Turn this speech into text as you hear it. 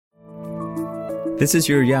This is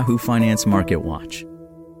your Yahoo Finance Market Watch.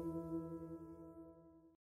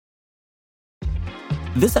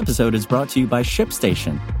 This episode is brought to you by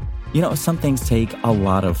ShipStation. You know, some things take a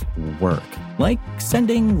lot of work, like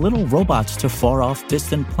sending little robots to far-off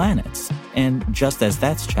distant planets. And just as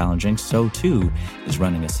that's challenging, so too is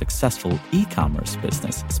running a successful e-commerce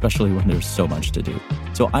business, especially when there's so much to do.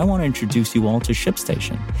 So I want to introduce you all to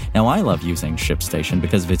ShipStation. Now, I love using ShipStation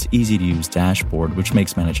because of its easy-to-use dashboard, which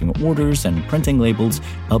makes managing orders and printing labels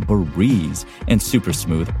a breeze and super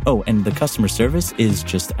smooth. Oh, and the customer service is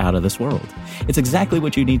just out of this world. It's exactly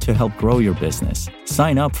what you need to help grow your business.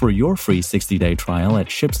 Sign up for your free 60-day trial at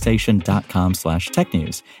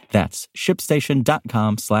shipstation.com/technews. That's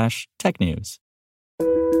shipstation.com/technews.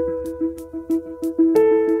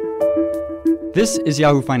 This is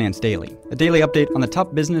Yahoo Finance Daily, a daily update on the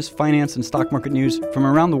top business, finance, and stock market news from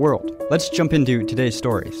around the world. Let's jump into today's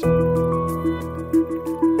stories.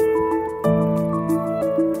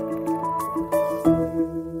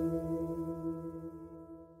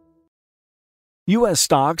 U.S.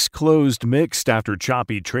 stocks closed mixed after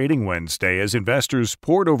choppy trading Wednesday as investors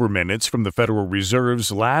pored over minutes from the Federal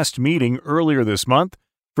Reserve's last meeting earlier this month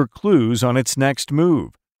for clues on its next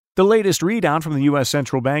move. The latest readout from the U.S.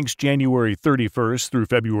 Central Bank's January 31st through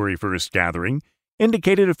February 1st gathering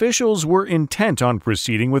indicated officials were intent on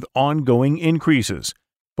proceeding with ongoing increases,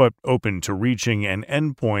 but open to reaching an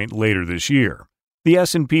endpoint later this year. The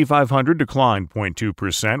S&P 500 declined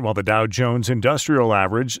 0.2%, while the Dow Jones Industrial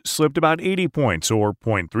Average slipped about 80 points, or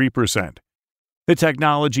 0.3%. The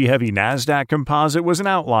technology-heavy NASDAQ composite was an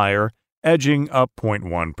outlier, edging up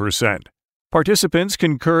 0.1%. Participants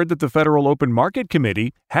concurred that the Federal Open Market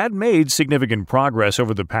Committee had made significant progress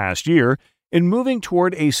over the past year in moving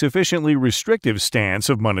toward a sufficiently restrictive stance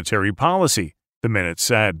of monetary policy, the minutes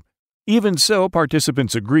said. Even so,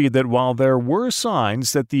 participants agreed that while there were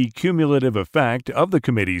signs that the cumulative effect of the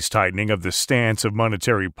committee's tightening of the stance of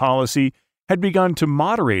monetary policy had begun to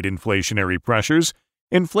moderate inflationary pressures,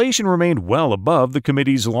 inflation remained well above the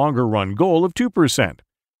committee's longer-run goal of 2%,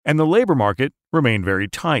 and the labor market remained very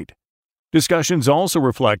tight. Discussions also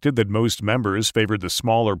reflected that most members favored the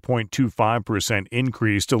smaller 0.25%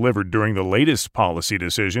 increase delivered during the latest policy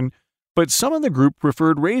decision, but some in the group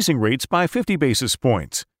preferred raising rates by 50 basis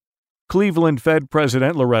points. Cleveland Fed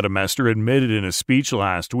President Loretta Mester admitted in a speech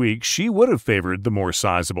last week she would have favored the more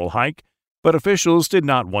sizable hike, but officials did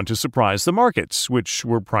not want to surprise the markets, which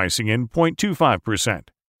were pricing in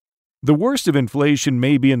 0.25%. The worst of inflation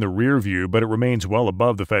may be in the rear view, but it remains well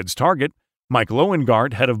above the Fed's target. Mike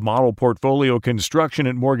Lowengardt, head of model portfolio construction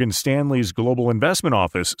at Morgan Stanley's Global Investment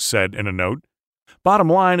Office, said in a note, "Bottom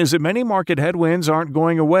line is that many market headwinds aren't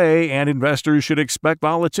going away, and investors should expect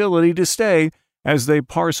volatility to stay as they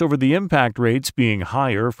parse over the impact rates being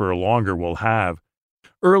higher for longer will have."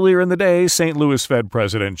 Earlier in the day, St. Louis Fed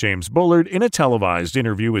President James Bullard, in a televised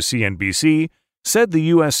interview with CNBC, said the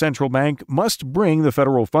U.S. Central Bank must bring the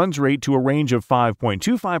federal funds rate to a range of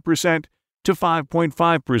 5.25% to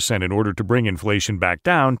 5.5% in order to bring inflation back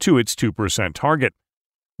down to its 2% target.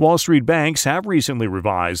 Wall Street banks have recently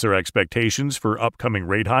revised their expectations for upcoming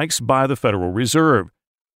rate hikes by the Federal Reserve.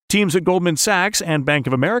 Teams at Goldman Sachs and Bank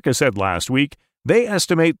of America said last week they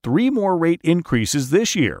estimate 3 more rate increases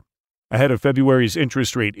this year. Ahead of February's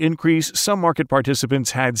interest rate increase, some market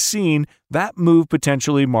participants had seen that move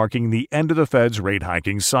potentially marking the end of the Fed's rate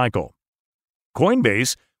hiking cycle.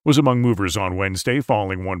 Coinbase was among movers on Wednesday,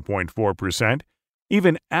 falling 1.4%,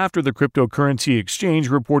 even after the cryptocurrency exchange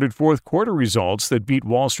reported fourth-quarter results that beat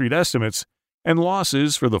Wall Street estimates and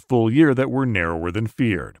losses for the full year that were narrower than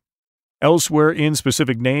feared. Elsewhere in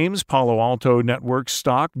specific names, Palo Alto Networks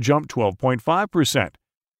stock jumped 12.5%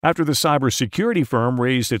 after the cybersecurity firm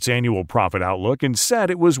raised its annual profit outlook and said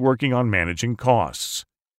it was working on managing costs.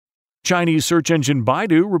 Chinese search engine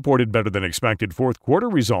Baidu reported better than expected fourth-quarter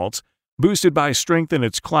results, boosted by strength in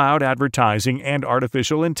its cloud, advertising, and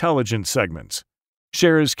artificial intelligence segments.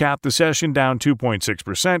 Shares capped the session down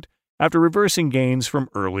 2.6% after reversing gains from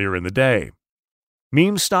earlier in the day.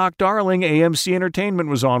 Meme stock darling AMC Entertainment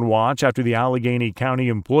was on watch after the Allegheny County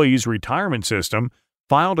Employees Retirement System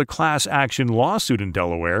filed a class action lawsuit in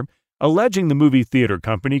Delaware, alleging the movie theater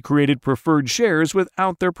company created preferred shares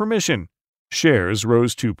without their permission. Shares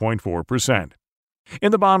rose 2.4%.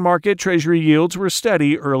 In the bond market, Treasury yields were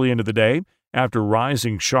steady early into the day, after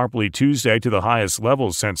rising sharply Tuesday to the highest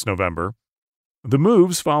levels since November. The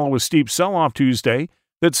moves follow a steep sell-off Tuesday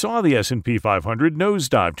that saw the S&P 500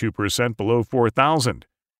 nosedive 2% below 4,000,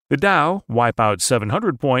 the Dow wipe out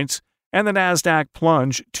 700 points, and the Nasdaq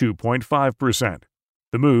plunge 2.5%.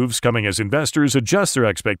 The moves coming as investors adjust their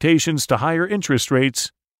expectations to higher interest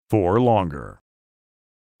rates for longer.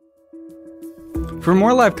 For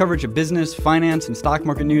more live coverage of business, finance, and stock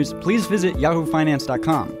market news, please visit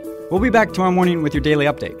yahoofinance.com. We'll be back tomorrow morning with your daily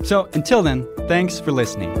update. So until then, thanks for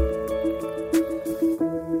listening.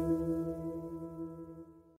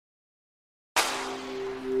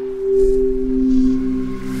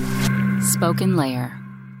 Spoken Layer.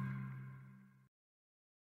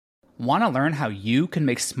 Want to learn how you can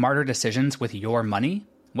make smarter decisions with your money?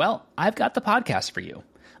 Well, I've got the podcast for you.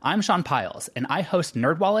 I'm Sean Piles, and I host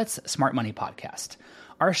NerdWallet's Smart Money Podcast.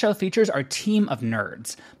 Our show features our team of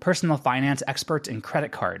nerds, personal finance experts in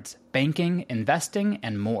credit cards, banking, investing,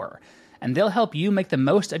 and more. And they'll help you make the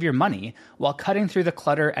most of your money while cutting through the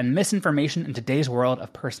clutter and misinformation in today's world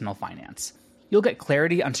of personal finance. You'll get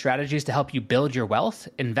clarity on strategies to help you build your wealth,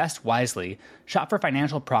 invest wisely, shop for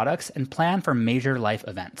financial products, and plan for major life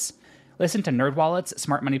events. Listen to NerdWallet's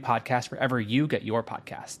Smart Money Podcast wherever you get your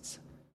podcasts.